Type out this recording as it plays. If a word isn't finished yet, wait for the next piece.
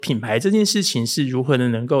品牌这件事情是如何的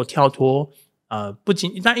能够跳脱不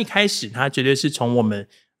仅但一开始它绝对是从我们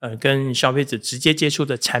跟消费者直接接触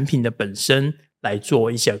的产品的本身来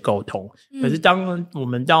做一些沟通，可是当我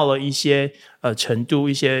们到了一些程度、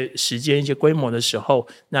一些时间、一些规模的时候，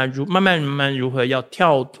那慢慢如何要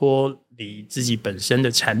跳脱离自己本身的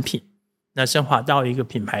产品，那升华到一个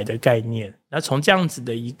品牌的概念，那从这样子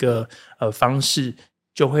的一个方式，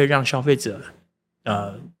就会让消费者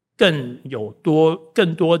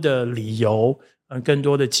更多的理由，更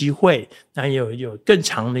多的机会，那也有更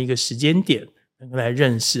长的一个时间点能够来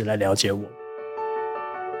认识、来了解我。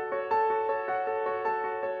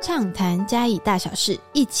畅谈嘉义大小事，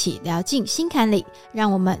一起聊进心坎里，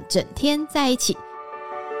让我们整天在一起。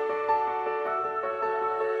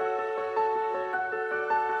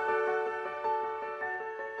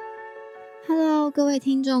Hello， 各位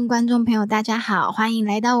听众、观众朋友，大家好，欢迎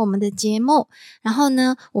来到我们的节目。然后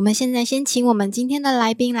呢，我们现在先请我们今天的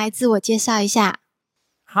来宾来自我介绍一下。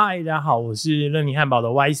嗨，大家好，我是乐柠汉堡的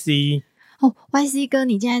YC。YC 哥，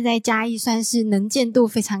你现在在嘉义算是能见度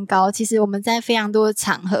非常高。其实我们在非常多的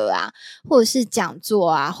场合啊，或者是讲座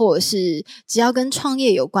啊，或者是只要跟创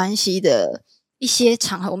业有关系的一些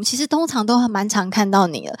场合，我们其实通常都蛮常看到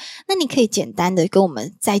你了。那你可以简单的跟我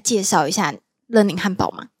们再介绍一下乐柠汉堡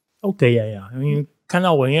吗？OK 呀，因为看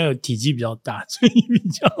到我应该有体积比较大，所以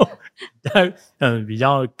比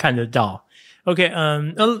较看得到。OK，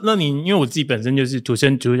 乐柠，因为我自己本身就是土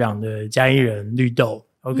生土长的嘉义人，绿豆。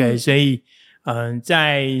OK，所以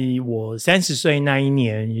在我30岁那一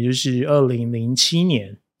年，也就是2007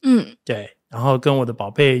年，对，然后跟我的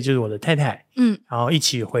宝贝就是我的太太，然后一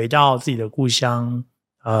起回到自己的故乡，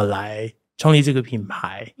来创立这个品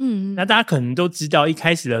牌。那大家可能都知道，一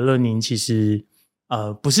开始的乐柠其实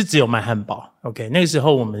不是只有卖汉堡。OK， 那个时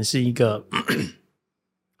候我们是一个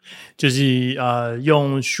就是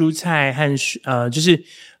用蔬菜和就是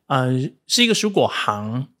是一个蔬果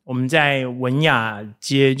行。我们在文雅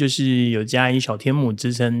街，就是有嘉义小天母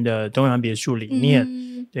之称的东洋别墅里面，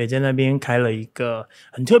对，在那边开了一个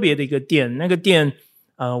很特别的一个店。那个店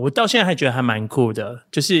我到现在还觉得还蛮酷的，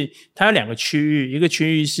就是它有2个区域，一个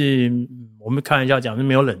区域是我们开玩笑讲是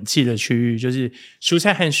没有冷气的区域，就是蔬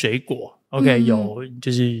菜和水果 OK， 有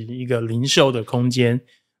就是一个零售的空间。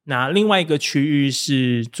那另外一个区域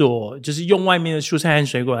是就是用外面的蔬菜和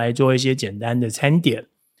水果来做一些简单的餐点，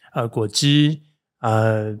果汁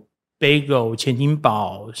bagel 潜艇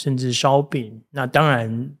堡，甚至烧饼，那当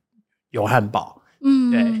然有汉堡。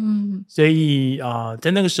对，所以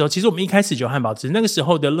在那个时候，其实我们一开始就有汉堡，只是那个时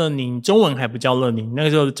候的乐柠中文还不叫乐柠，那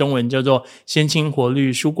个时候的中文叫做鲜青活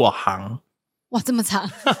绿蔬果行。哇，这么长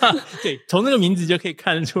对，从那个名字就可以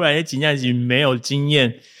看得出来，真的是没有经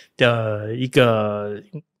验的一个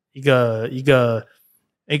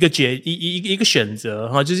选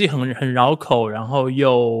择，就是很绕口，然后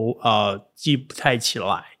又记不太起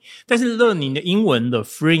来。但是乐柠的英文的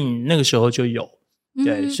Free 那个时候就有，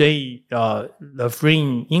对，所以The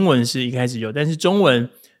Free 英文是一开始有，但是中文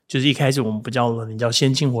就是一开始我们不叫乐柠，叫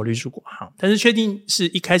鲜青活绿蔬果行。但是确定是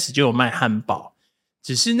一开始就有卖汉堡，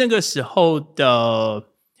只是那个时候的，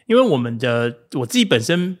因为我自己本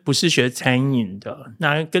身不是学餐饮的，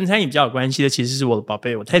那跟餐饮比较有关系的其实是我的宝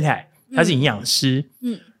贝，我太太。他是营养师，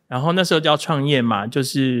然后那时候就要创业嘛，就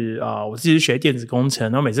是我自己是学电子工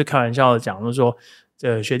程，然后每次开玩笑的讲，就说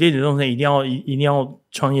学电子工程一定要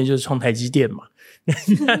创业，就是创台积电嘛。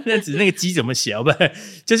那只是那个机怎么写，不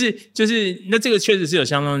就是那这个确实是有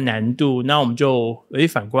相当的难度。那我们就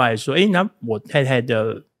反过来说，那我太太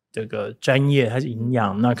的这个专业它是营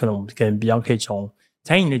养，那可能我们比较可以从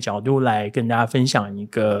餐饮的角度来跟大家分享一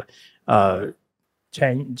个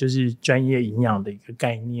就是专业营养的一个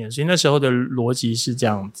概念，所以那时候的逻辑是这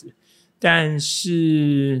样子。但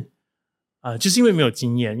是就是因为没有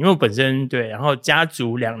经验，因为我本身对，然后我们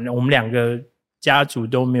2个家族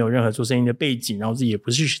都没有任何做生意的背景，然后自己也不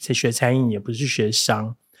是学餐饮，也不是学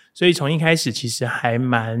商，所以从一开始其实还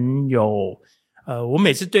蛮有我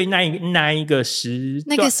每次对那一个时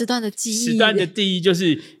段的记忆，时段的第一就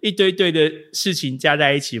是一堆对的事情加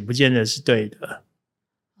在一起，不见得是对的。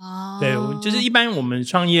对，就是一般我们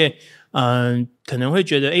创业可能会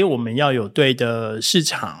觉得我们要有对的市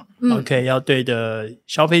场，OK， 要对的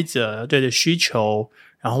消费者，要对的需求，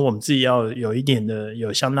然后我们自己要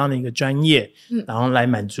有相当的一个专业，然后来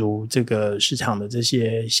满足这个市场的这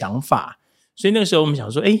些想法。所以那个时候我们想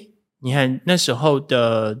说你看那时候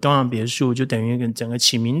的东洋别墅就等于整个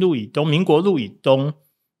启明路以东、民国路以东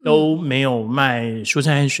都没有卖蔬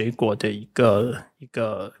菜和水果的一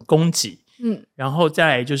个供给。然后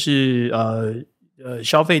再来就是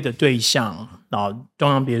消费的对象，然后东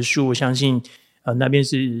洋别墅，我相信那边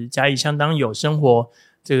是嘉义相当有生活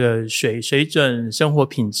这个水准生活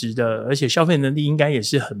品质的，而且消费能力应该也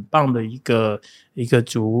是很棒的一个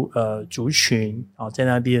族群在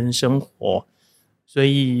那边生活。所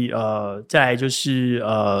以再来就是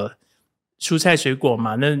蔬菜水果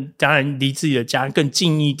嘛，那当然离自己的家更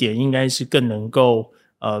近一点，应该是更能够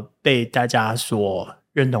被大家所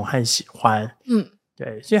认同和喜欢。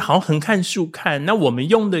对，所以好像横看竖看，那我们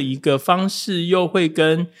用的一个方式又会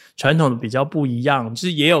跟传统的比较不一样，就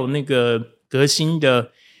是也有那个革新的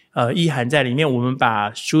意涵在里面。我们把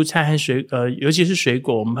蔬菜和尤其是水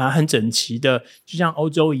果，我们把它很整齐的，就像欧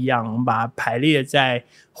洲一样，我们把它排列在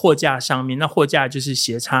货架上面。那货架就是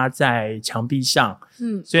斜插在墙壁上，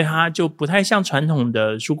所以它就不太像传统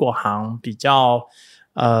的蔬果行比较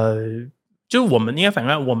就是我们应该反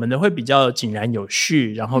过来，我们的会比较井然有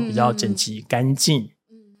序，然后比较整齐干净。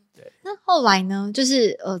对。那后来呢？就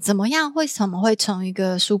是怎么样？为什么会从一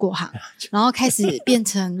个蔬果行，然后开始变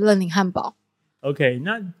成乐宁汉堡？OK，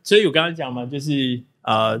 那所以我刚刚讲嘛，就是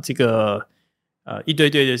这个一堆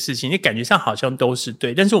堆的事情，你感觉上好像都是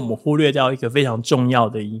对，但是我们忽略掉一个非常重要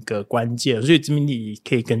的一个关键，所以这边也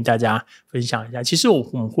可以跟大家分享一下。其实我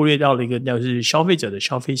们忽略掉了一个，就是消费者的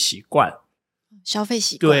消费习惯。消费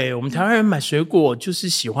习惯，对，我们台湾人买水果就是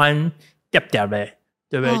喜欢嗲嗲呗，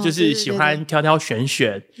对不对？就是喜欢挑挑选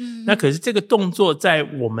选。那可是这个动作在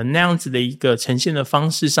我们那样子的一个呈现的方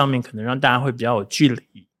式上面，可能让大家会比较有距离。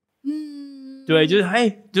对，就是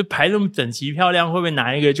就排那么整齐漂亮，会不会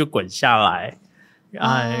拿一个就滚下来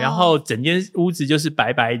然后整间屋子就是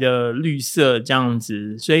白白的绿色这样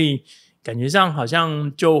子，所以感觉上好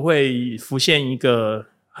像就会浮现一个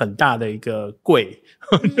很大的一个贵，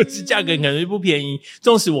就是价格可能不便宜，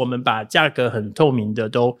纵使我们把价格很透明的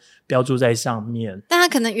都标注在上面，但他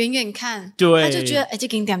可能远远看，对，他就觉得这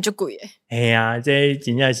间店就贵这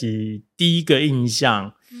真的是第一个印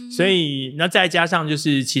象。所以那再加上就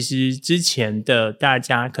是其实之前的大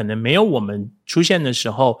家可能没有我们出现的时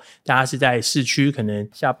候，大家是在市区，可能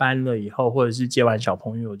下班了以后或者是接完小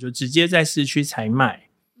朋友就直接在市区采买，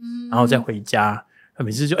然后再回家，每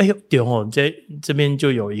次就对哦，这边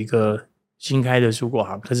就有一个新开的蔬果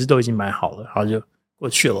行，可是都已经买好了，然后就过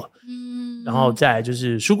去了。然后再来就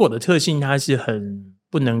是蔬果的特性，它是很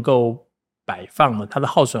不能够摆放的，它的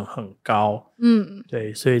耗损很高。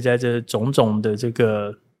对，所以在这种种的这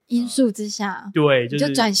个因素之下，对，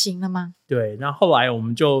就转型了吗？对，那后来我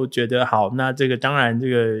们就觉得好，那这个当然这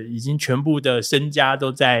个已经全部的身家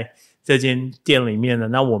都在这间店里面了，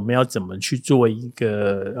那我们要怎么去做一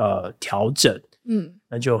个调整？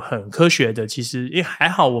那就很科学的，其实还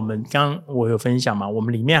好，我们我有分享嘛，我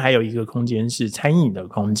们里面还有一个空间是餐饮的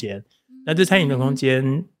空间，那这餐饮的空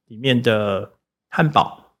间里面的汉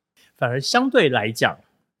堡反而相对来讲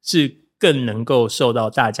是更能够受到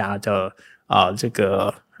大家的这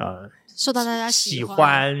个受到大家喜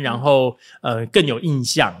欢，然后更有印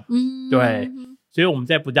象。对，所以我们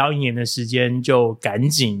在不到1年的时间就赶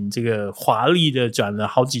紧这个华丽的转了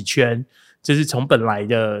好几圈，就是从本来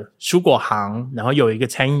的蔬果行，然后有一个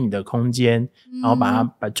餐饮的空间，然后把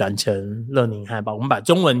它转成乐宁汉堡，我们把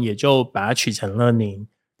中文也就把它取成乐宁，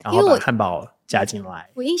然后把汉堡加进来。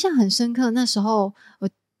我印象很深刻，那时候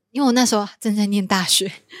因为我那时候正在念大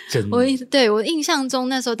学，我印象中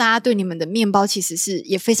那时候大家对你们的面包其实是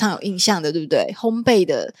也非常有印象的，对不对？烘焙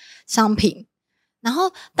的商品。然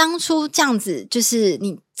后当初这样子，就是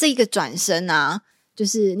你这个转身啊，就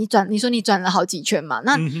是你说你转了好几圈嘛，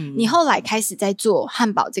那你后来开始在做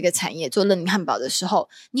汉堡这个产业，做乐宁汉堡的时候，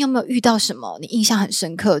你有没有遇到什么你印象很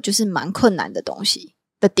深刻，就是蛮困难的东西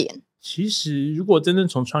的点？其实如果真正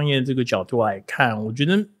从创业这个角度来看，我觉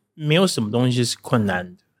得没有什么东西是困难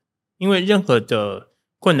的，因为任何的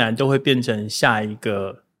困难都会变成下一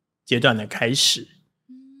个阶段的开始。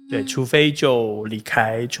对，除非就离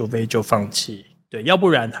开，除非就放弃，对，要不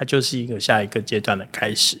然它就是一个下一个阶段的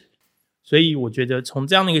开始。所以我觉得从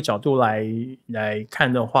这样的一个角度来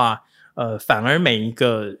看的话，反而每一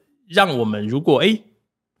个让我们如果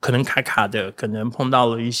可能卡卡的，可能碰到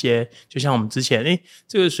了一些，就像我们之前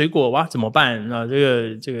这个水果哇怎么办？那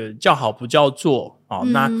这个叫好不叫座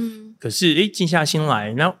那可是静下心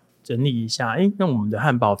来，那整理一下，那我们的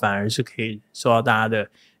汉堡反而是可以受到大家的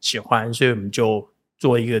喜欢，所以我们就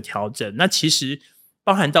做一个调整。那其实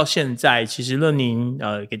包含到现在，其实乐宁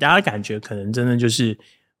给大家的感觉可能真的就是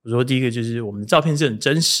我说第一个就是我们的照片是很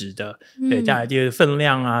真实的，对，再来第二个分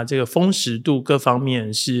量啊，这个丰实度各方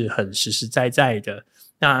面是很实实在在的。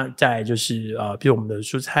那再来就是比如我们的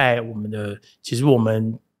蔬菜，其实我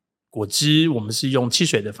们果汁我们是用汽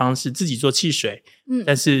水的方式自己做汽水，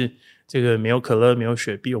但是这个没有可乐，没有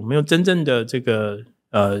雪碧，我们用真正的这个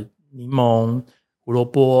柠檬、胡萝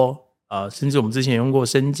卜甚至我们之前用过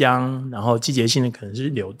生姜，然后季节性的可能是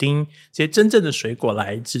柳丁，这些真正的水果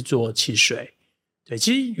来制作汽水。对，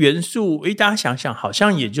其实元素大家想想好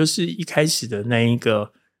像也就是一开始的那一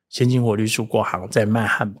个鲜青活绿蔬果行在卖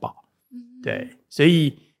汉堡。对，所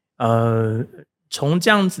以从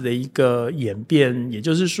这样子的一个演变，也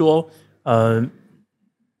就是说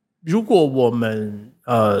如果我们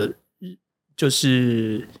就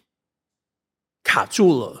是卡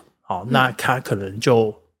住了，好，那他可能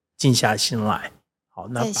就静下心来，好，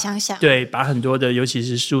那再想想，对，把很多的尤其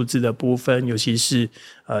是数字的部分，尤其是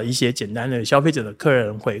一些简单的消费者的客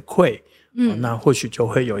人回馈，那或许就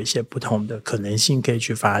会有一些不同的可能性可以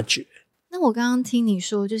去发掘。那我刚刚听你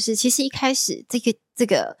说，就是其实一开始这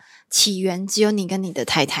个起源只有你跟你的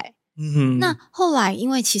太太，那后来因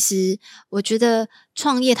为其实我觉得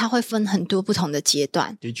创业它会分很多不同的阶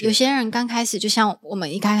段，有些人刚开始就像我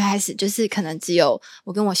们一开始就是可能只有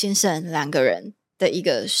我跟我先生2个人的一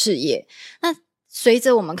个事业，那随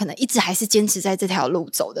着我们可能一直还是坚持在这条路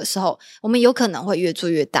走的时候，我们有可能会越做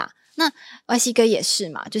越大。那YC 哥也是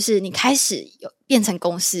嘛，就是你开始有变成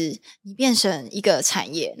公司，你变成一个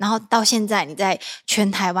产业，然后到现在你在全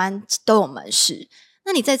台湾都有门市。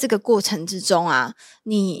那你在这个过程之中啊，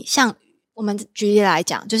你像我们举例来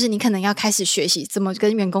讲，就是你可能要开始学习怎么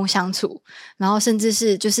跟员工相处，然后甚至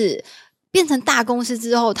是就是变成大公司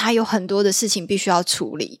之后，它有很多的事情必须要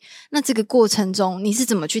处理。那这个过程中你是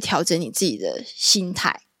怎么去调整你自己的心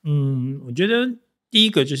态？我觉得第一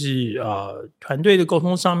个就是团队的沟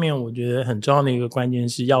通上面，我觉得很重要的一个关键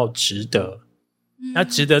是要值得。那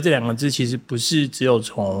值得这2个字其实不是只有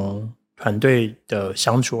从团队的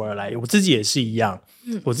相处而来，我自己也是一样，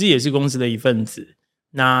我自己也是公司的一份子。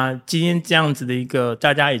那今天这样子的一个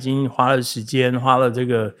大家已经花了时间，花了这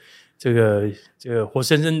个活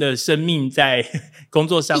生生的生命在工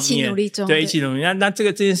作上面，一起努力中，对，一起努力。那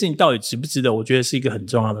这件事情到底值不值得，我觉得是一个很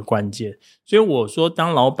重要的关键。所以我说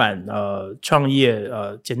当老板创业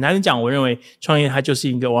简单的讲，我认为创业它就是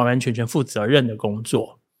一个完完全全负责任的工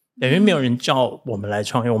作，等于没有人叫我们来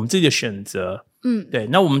创业，我们自己的选择。对，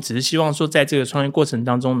那我们只是希望说在这个创业过程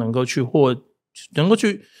当中能够去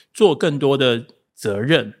做更多的责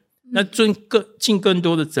任，那尽更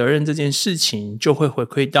多的责任这件事情就会回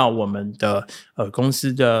馈到我们的公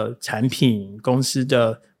司的产品，公司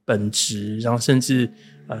的本质，然后甚至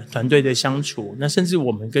团队的相处，那甚至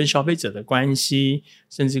我们跟消费者的关系，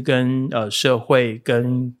甚至跟社会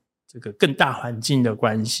跟这个更大环境的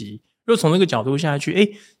关系。如果从这个角度下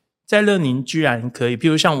去，在乐宁居然可以，譬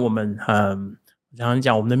如像我们常常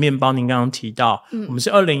讲我们的面包，您刚刚提到，我们是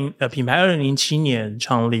品牌2007年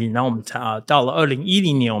创立，然后我们到了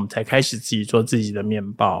2010年我们才开始自己做自己的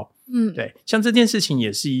面包。对，像这件事情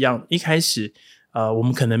也是一样，一开始我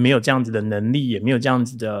们可能没有这样子的能力，也没有这样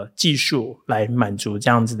子的技术来满足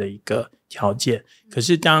这样子的一个条件。可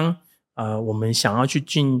是当我们想要去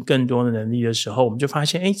尽更多的能力的时候，我们就发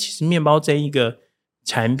现其实面包这一个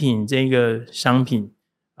产品，这一个商品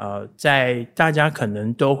在大家可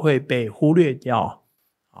能都会被忽略掉。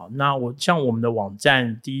好，那像我们的网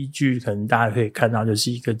站第一句可能大家可以看到就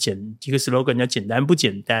是一个 slogan 叫简单不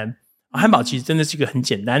简单。汉堡其实真的是一个很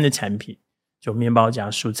简单的产品，就面包加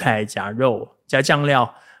蔬菜加肉加酱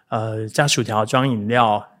料加薯条装饮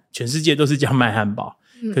料，全世界都是这样卖汉堡。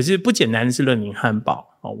可是不简单的是乐宁汉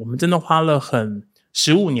堡，我们真的花了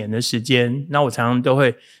15年的时间。那我常常都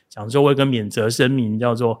会讲说，我有个免责声明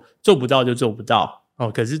叫做做不到就做不到，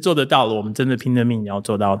可是做得到了，我们真的拼了命要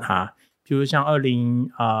做到它。比如像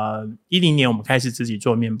2010年我们开始自己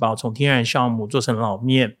做面包，从天然酵母做成老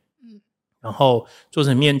面，然后做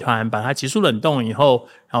成面团，把它急速冷冻以后，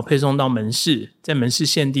然后配送到门市，在门市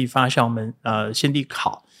现地发酵现地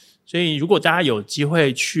烤。所以如果大家有机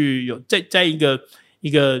会去在一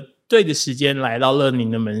个对的时间来到乐宁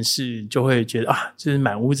的门市，就会觉得这是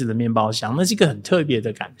满屋子的面包香，那是一个很特别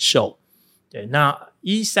的感受。对，那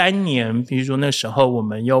13年比如说那时候我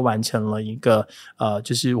们又完成了一个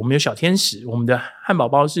就是我们有小天使，我们的汉堡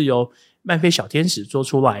包是由曼菲小天使做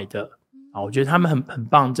出来的。我觉得他们很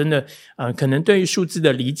棒，真的可能对于数字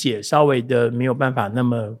的理解稍微的没有办法那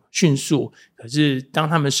么迅速，可是当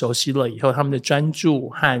他们熟悉了以后，他们的专注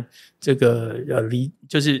和这个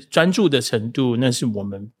就是专注的程度，那是我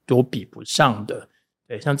们都比不上的。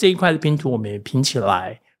对，像这一块的拼图我们也拼起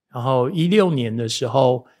来，然后16年的时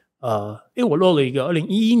候我漏了一个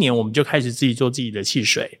2011年我们就开始自己做自己的汽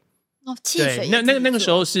水。汽水对，那个时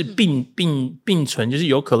候是并存，就是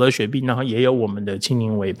有可乐雪碧，然后也有我们的青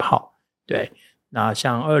柠微泡。对，那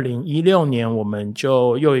像2016年我们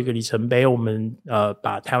就又一个里程碑，我们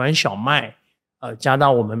把台湾小麦加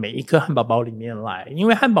到我们每一颗汉堡包里面来，因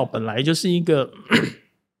为汉堡本来就是一个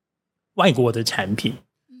外国的产品。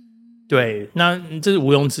对，那这是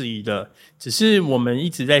毋庸置疑的，只是我们一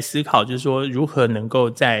直在思考，就是说如何能够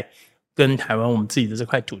在跟台湾我们自己的这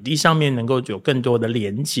块土地上面能够有更多的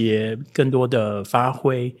连接，更多的发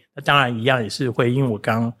挥。那当然一样也是会因为我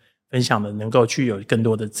刚刚分享的能够去有更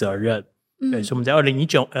多的责任。对，所以我们在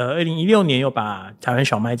2016年又把台湾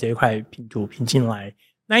小麦这一块拼图拼进来。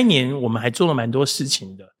那一年我们还做了蛮多事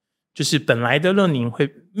情的，就是本来的乐宁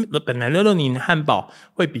汉堡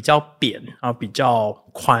会比较扁，然后比较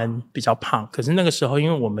宽比较胖，可是那个时候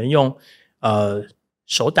因为我们用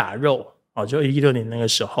手打肉就16年那个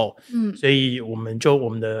时候，所以我们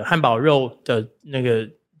的汉堡肉的那个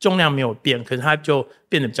重量没有变，可是它就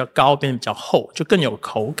变得比较高，变得比较厚，就更有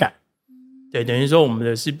口感。对，等于说我们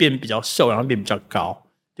的是变比较瘦，然后变比较高。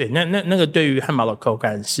对，那个对于汉堡的口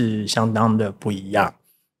感是相当的不一样。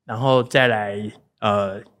然后再来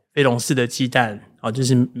飞龙式的鸡蛋就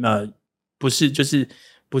是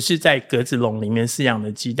不是在格子笼里面饲养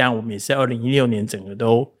的鸡蛋，我们也是2016年整个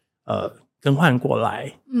都更换过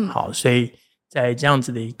来。好，所以在这样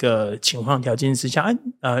子的一个情况条件之下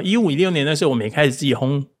，15-16年的时候我们也开始自己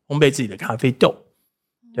烘焙自己的咖啡豆。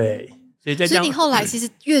对，所以在这样，所以你后来其实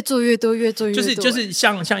越做越多，越做越多，就是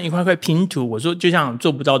像一块块拼图。我说就像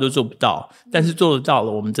做不到就做不到，但是做得到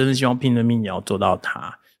了，我们真的希望拼了命也要做到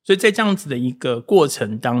它。所以在这样子的一个过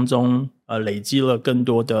程当中累积了更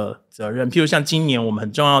多的责任。譬如像今年我们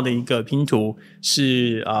很重要的一个拼图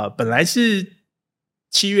是本来是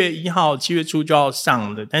7月1号7月初就要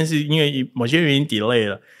上的，但是因为某些原因 delay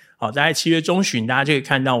了。大概7月中旬大家就可以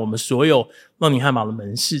看到我们所有乐宁汉堡的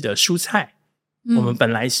门市的蔬菜，我们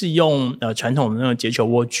本来是用传统的那种结球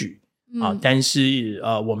莴苣但是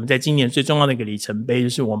我们在今年最重要的一个里程碑就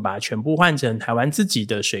是我们把它全部换成台湾自己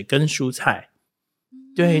的水耕蔬菜。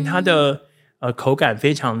对，它的口感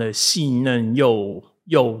非常的细嫩又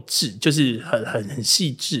质，就是很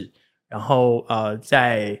细致，然后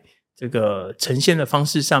在这个呈现的方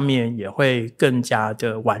式上面也会更加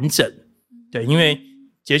的完整。对，因为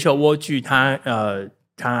结球莴苣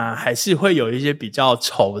它还是会有一些比较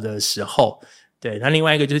稠的时候。对，那另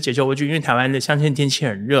外一个就是结球莴苣，因为台湾的像现在天气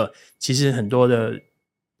很热，其实很多的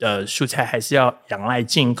蔬菜还是要仰赖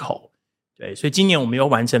进口。对，所以今年我们又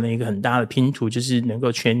完成了一个很大的拼图，就是能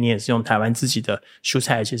够全年是用台湾自己的蔬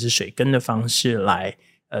菜而且是水耕的方式来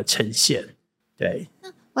呈现。对，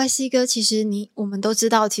那 YC 哥，其实我们都知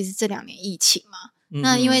道其实这2年疫情嘛，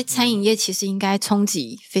那因为餐饮业其实应该冲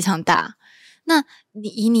击非常大。那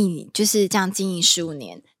你就是这样经营15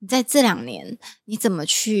年，你在这2年你怎么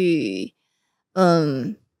去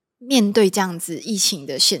面对这样子疫情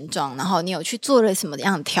的现状，然后你有去做了什么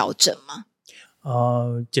样的调整吗？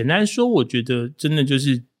简单说我觉得真的就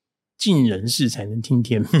是尽人事才能听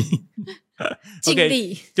天命尽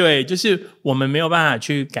力对，就是我们没有办法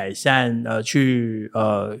去改善去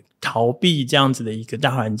逃避这样子的一个大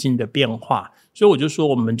环境的变化，所以我就说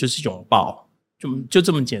我们就是拥抱，就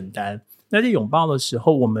这么简单。那在拥抱的时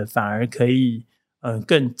候我们反而可以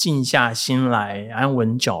更静下心来，安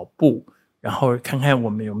稳脚步，然后看看我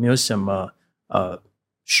们有没有什么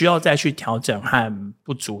需要再去调整和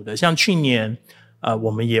不足的。像去年我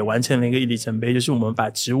们也完成了一个里程碑，就是我们把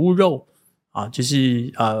植物肉就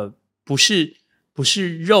是不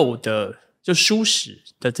是肉的就蔬食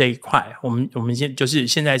的这一块，我们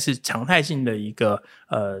现在是常态性的一个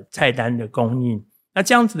菜单的供应。那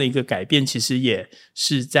这样子的一个改变其实也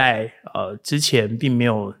是在之前并没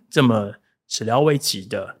有这么始料未及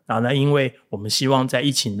的。然后呢，因为我们希望在疫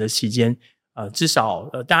情的期间至少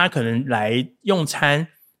大家可能来用餐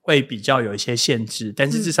会比较有一些限制，但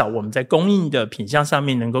是至少我们在供应的品项上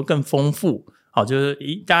面能够更丰富。就是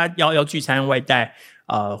大家要聚餐外带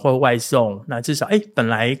或外送，那至少本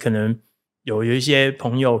来可能有一些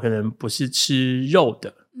朋友可能不是吃肉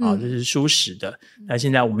的就是蔬食的，那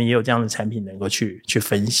现在我们也有这样的产品能够去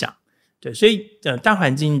分享。对，所以大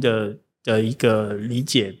环境的一个理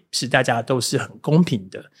解是大家都是很公平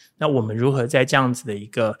的。那我们如何在这样子的一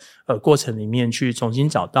个过程里面去重新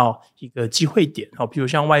找到一个机会点比如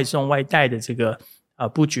像外送外带的这个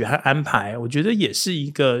布局和安排，我觉得也是一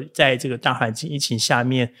个在这个大环境疫情下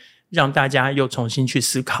面让大家又重新去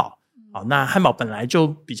思考。好，那汉堡本来就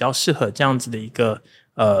比较适合这样子的一个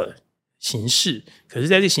形式，可是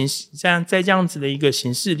在这样子的一个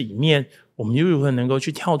形式里面，我们又如何能够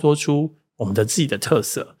去跳脱出我们的自己的特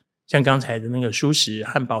色？像刚才的那个蔬食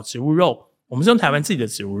汉堡植物肉，我们是用台湾自己的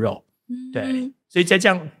植物肉。对，所以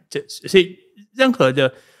所以任何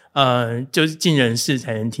的就是尽人事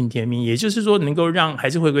才能听天命，也就是说能够让，还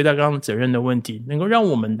是回归到刚刚责任的问题，能够让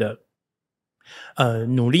我们的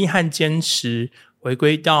努力和坚持回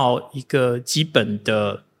归到一个基本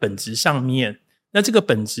的本质上面。那这个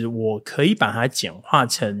本质我可以把它简化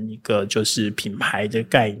成一个就是品牌的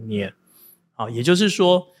概念。也就是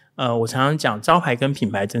说我常常讲招牌跟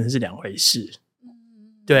品牌真的是两回事。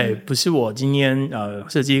对，不是我今天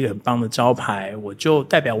设计一个很棒的招牌我就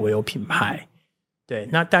代表我有品牌。对，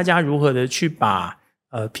那大家如何的去把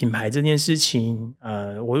品牌这件事情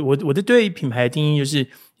我的对品牌的定义就是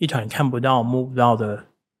一团看不到摸不到的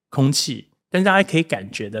空气，但是大家可以感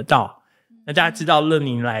觉得到。那大家知道乐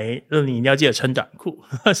宁一定要记得穿短裤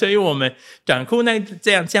所以我们短裤那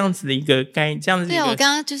这样子的一个概念，这样子的一个。对，我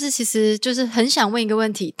刚刚就是其实就是很想问一个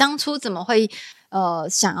问题，当初怎么会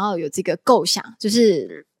想要有这个构想，就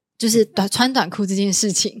是穿短裤这件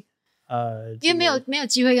事情？因为没有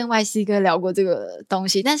机会跟 YC 哥聊过这个东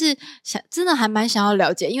西，但是真的还蛮想要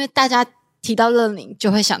了解，因为大家提到乐宁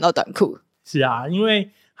就会想到短裤。是啊，因为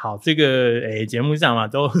好这个节目上嘛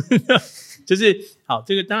都就是好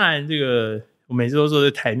这个当然这个我每次都说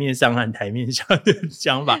是台面上和台面下的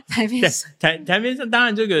想法。台面上台面上当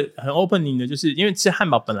然这个很 opening 的，就是因为吃汉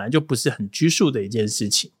堡本来就不是很拘束的一件事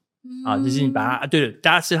情就是你把它对了，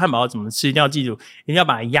大家吃汉堡要怎么吃一定要记住，一定要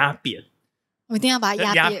把它压扁。我一定要把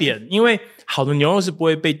它压扁，因为好的牛肉是不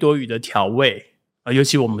会被多余的调味尤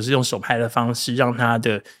其我们是用手拍的方式让它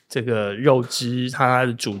的这个肉汁它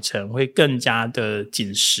的组成会更加的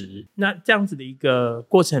紧实。那这样子的一个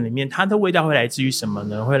过程里面，它的味道会来自于什么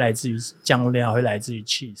呢？会来自于酱料，会来自于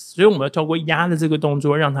cheese， 所以我们要透过压的这个动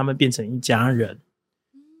作让他们变成一家人。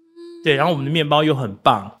对，然后我们的面包又很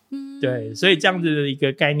棒对，所以这样子的一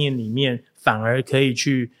个概念里面反而可以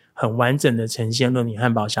去很完整的呈现乐宁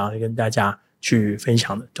汉堡想要跟大家去分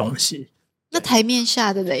享的东西。那台面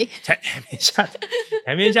下的嘞？台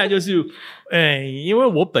面下就是因为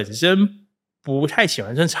我本身不太喜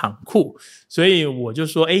欢穿长裤，所以我就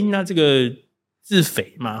说那这个自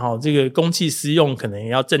肥嘛这个公器私用可能也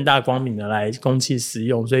要正大光明的来公器私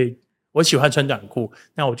用，所以我喜欢穿短裤，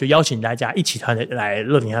那我就邀请大家一起来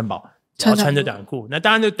乐宁汉堡然后穿着短裤。那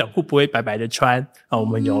当然这短裤不会白白的穿我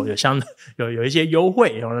们有一些优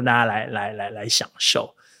惠然后让大家来享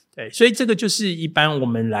受。对，所以这个就是一般我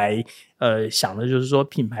们来想的就是说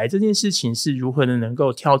品牌这件事情是如何的能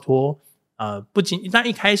够跳脱不仅但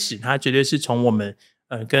一开始它绝对是从我们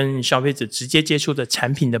跟消费者直接接触的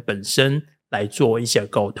产品的本身来做一些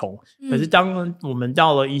沟通可是当我们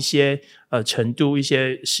到了一些程度一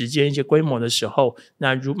些时间一些规模的时候，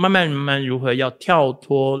那慢慢如何要跳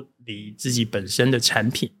脱离自己本身的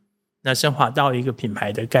产品，那升华到一个品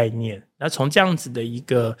牌的概念，那从这样子的一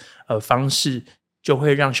个方式就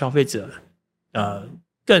会让消费者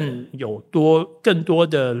更多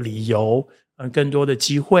的理由更多的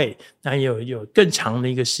机会，那有更长的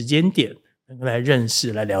一个时间点能够来认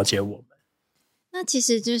识来了解我们。那其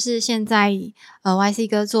实就是现在YC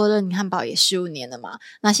哥做乐宁汉堡也15年了嘛，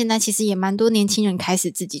那现在其实也蛮多年轻人开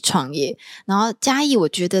始自己创业，然后嘉义我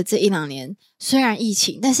觉得这1-2年虽然疫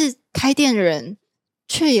情，但是开店的人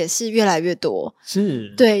却也是越来越多。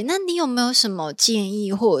是，对，那你有没有什么建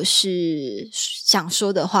议或者是想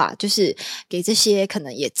说的话，就是给这些可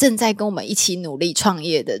能也正在跟我们一起努力创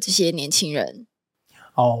业的这些年轻人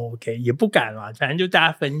OK 也不敢啦，反正就大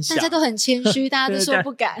家分享，大家都很谦虚大家都说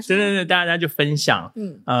不敢真的大家就分享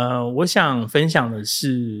我想分享的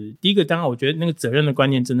是第一个，当然我觉得那个责任的观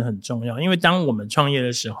念真的很重要，因为当我们创业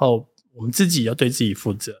的时候我们自己要对自己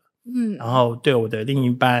负责然后对我的另一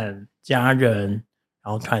半家人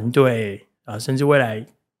然后团队甚至未来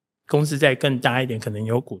公司再更大一点可能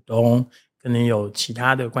有股东可能有其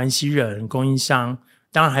他的关系人供应商，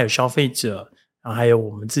当然还有消费者，然后还有我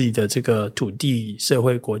们自己的这个土地社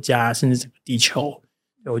会国家甚至整个地球。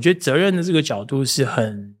我觉得责任的这个角度是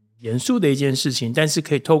很严肃的一件事情，但是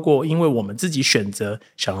可以透过因为我们自己选择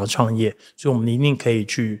想要创业，所以我们一定可以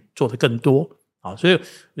去做得更多所以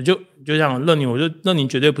我就像乐宁，我觉得乐宁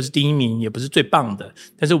绝对不是第一名也不是最棒的，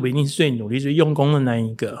但是我一定是最努力最用功的那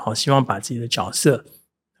一个希望把自己的角色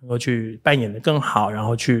能够去扮演得更好，然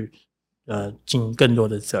后去尽更多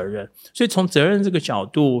的责任。所以从责任这个角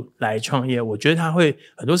度来创业，我觉得它会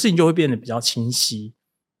很多事情就会变得比较清晰，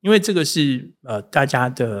因为这个是大家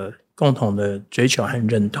的共同的追求和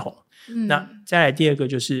认同那再来第二个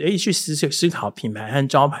就是去思考品牌和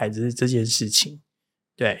招牌这件事情。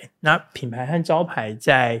对，那品牌和招牌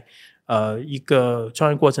在一个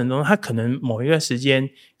创业过程中，它可能某一个时间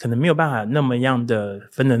可能没有办法那么样的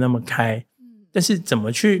分得那么开但是怎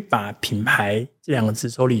么去把品牌这两个字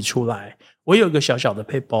抽离出来，我有一个小小的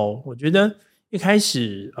配包，我觉得一开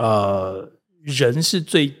始人是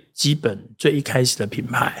最基本最一开始的品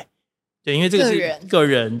牌。对，因为这个是个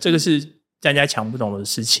人这个是大家抢不懂的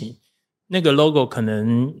事情，那个 logo 可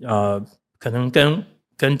能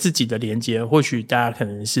跟自己的连接，或许大家可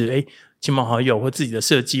能是亲朋好友或自己的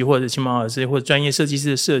设计，或者亲朋好友设计或者专业设计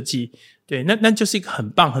师的设计，对，那就是一个很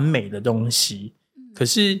棒很美的东西可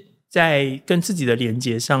是在跟自己的连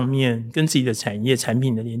接上面，跟自己的产业产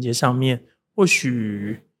品的连接上面，或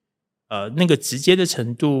许那个直接的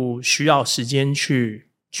程度需要时间去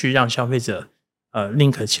让消费者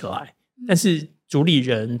link 起来，但是主理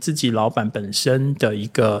人自己老板本身的一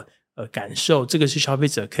个感受，这个是消费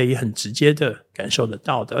者可以很直接的感受得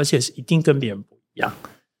到的，而且是一定跟别人不一样。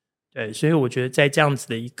对，所以我觉得在这样子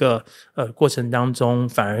的一个过程当中，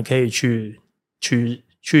反而可以去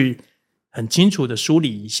很清楚的梳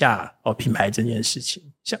理一下品牌这件事情。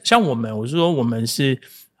像我是说我们是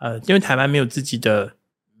因为台湾没有自己的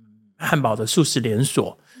汉堡的速食连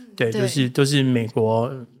锁，对，都是美国、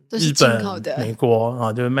日本、美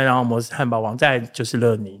国就是麦当劳、摩斯汉堡王，再就是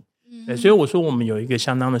乐宁。对，所以我说我们有一个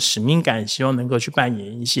相当的使命感，希望能够去扮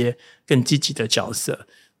演一些更积极的角色。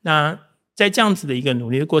那在这样子的一个努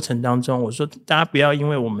力的过程当中，我说大家不要因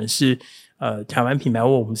为我们是台湾品牌或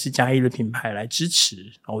我们是嘉义的品牌来支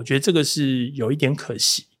持，我觉得这个是有一点可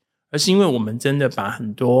惜，而是因为我们真的把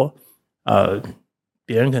很多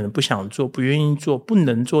别人可能不想做、不愿意做、不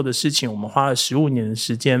能做的事情，我们花了15年的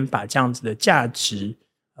时间把这样子的价值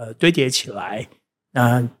堆叠起来，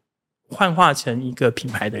那幻化成一个品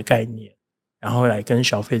牌的概念，然后来跟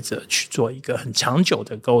消费者去做一个很长久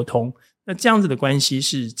的沟通。那这样子的关系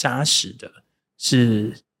是扎实的，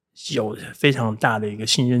是有非常大的一个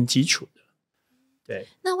信任基础的。对，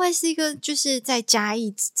那YC哥就是在嘉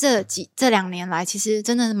义这2年来，其实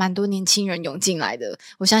真的蛮多年轻人涌进来的，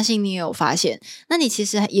我相信你也有发现。那你其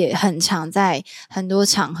实也很常在很多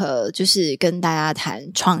场合就是跟大家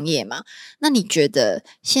谈创业嘛，那你觉得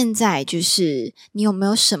现在就是你有没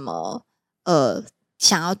有什么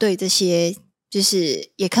想要对这些就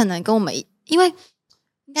是也可能跟我们，因为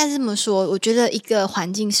应该是这么说，我觉得一个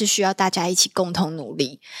环境是需要大家一起共同努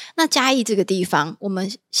力。那嘉义这个地方，我们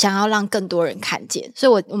想要让更多人看见，所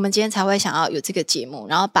以我们今天才会想要有这个节目，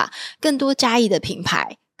然后把更多嘉义的品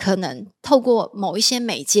牌可能透过某一些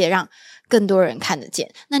媒介让更多人看得见。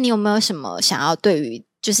那你有没有什么想要对于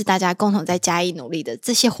就是大家共同在嘉义努力的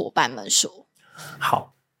这些伙伴们说？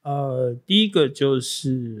好，第一个就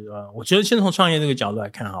是我觉得先从创业这个角度来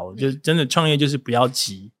看好了，就是真的创业就是不要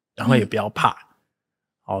急，然后也不要怕。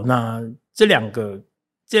好，那这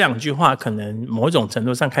两句话可能某种程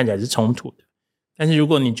度上看起来是冲突的，但是如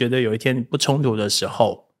果你觉得有一天不冲突的时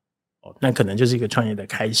候，那可能就是一个创业的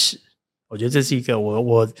开始。我觉得这是一个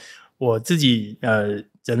我自己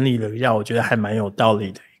整理了一下，我觉得还蛮有道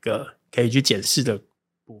理的一个可以去检视的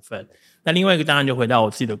部分。那另外一个当然就回到我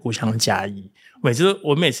自己的故乡嘉义，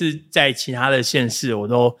我每次在其他的县市我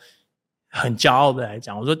都很骄傲的来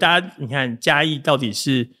讲，我说大家你看嘉义到底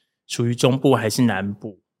是属于中部还是南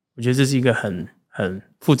部，我觉得这是一个很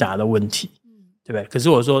复杂的问题，对不对？可是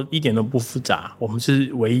我说一点都不复杂，我们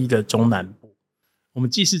是唯一的中南部，我们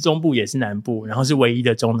既是中部也是南部，然后是唯一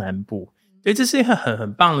的中南部，所以这是一个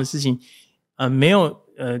很棒的事情。没有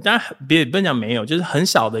当然别不能讲没有，就是很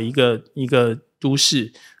少的一个都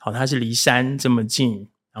市，好，它是离山这么近，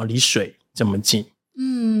然后离水这么近，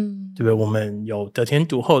对不对？我们有得天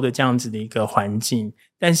独厚的这样子的一个环境，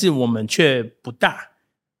但是我们却不大，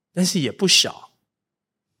但是也不小。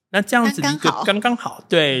那这样子的一个刚刚好，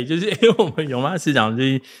对，就是因为我们永妈市长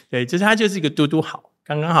对，就是它就是一个嘟嘟好，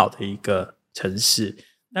刚刚好的一个城市。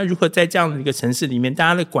那如何在这样的一个城市里面，大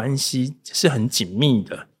家的关系是很紧密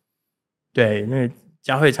的？对，那个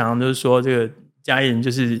佳慧常常都是说，这个嘉义人就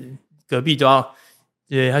是隔壁都要，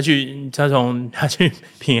对，他去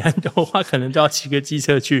平安的话，可能都要骑个机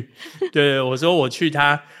车去。对，我说我去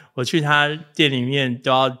他店里面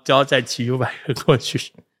都要再骑500个过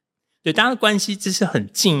去。对，大家的关系这是很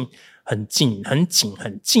近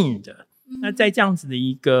的。那在这样子的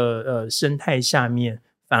一个生态下面，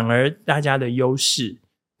反而大家的优势、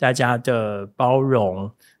大家的包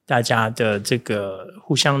容、大家的这个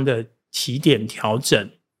互相的提点调整，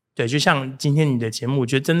对，就像今天你的节目，我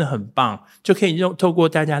觉得真的很棒，就可以透过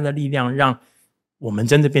大家的力量，让我们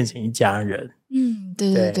真的变成一家人。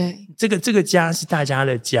对，这个家是大家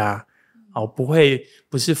的家。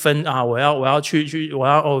不是分我要去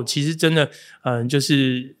其实真的就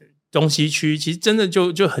是东西区其实真的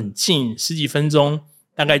就很近，10几分钟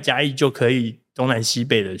大概嘉义就可以东南西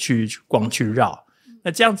北的去逛去绕。那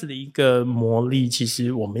这样子的一个魔力，其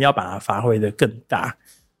实我们要把它发挥得更大。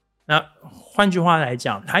那换句话来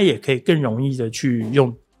讲，它也可以更容易的去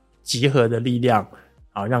用集合的力量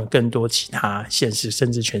让更多其他县市甚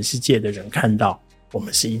至全世界的人看到我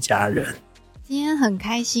们是一家人。今天很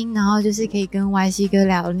开心，然后就是可以跟 YC 哥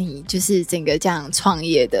聊你就是整个这样创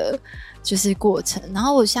业的就是过程，然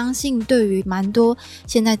后我相信对于蛮多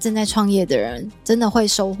现在正在创业的人真的会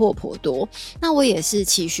收获颇多。那我也是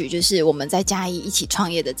期许就是我们在嘉义一起创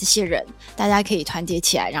业的这些人，大家可以团结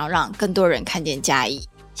起来，然后让更多人看见嘉义。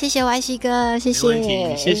谢谢 YC 哥，谢谢，没问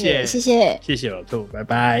题，谢谢，谢谢，谢谢老兔，拜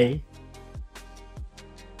拜。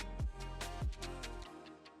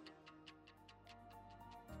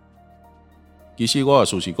其实我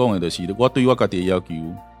事实讲的，就是我对我家己的要求，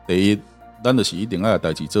第一，咱就是一定要把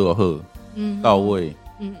代志做好，到位。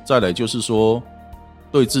再来就是说，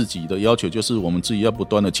对自己的要求，就是我们自己要不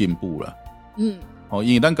断的进步了。因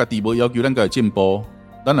为咱家己无要求，咱家己进步，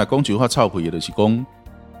咱来讲句话臭屁的，就是讲，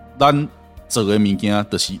咱做的物件，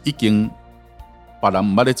就是已经别人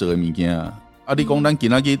唔捌咧做的物件。你讲咱今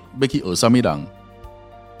仔日要去学什么人，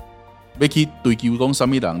要去追求讲什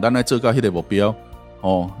么人，咱来做到迄个目标。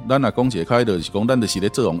咱来讲一个开就是讲，咱就是咧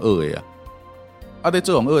做往学的啊。咧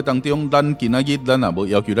做往学的当中，咱今仔日咱也无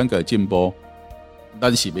要求咱家进步，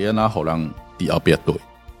咱是要安怎互人伫后壁对？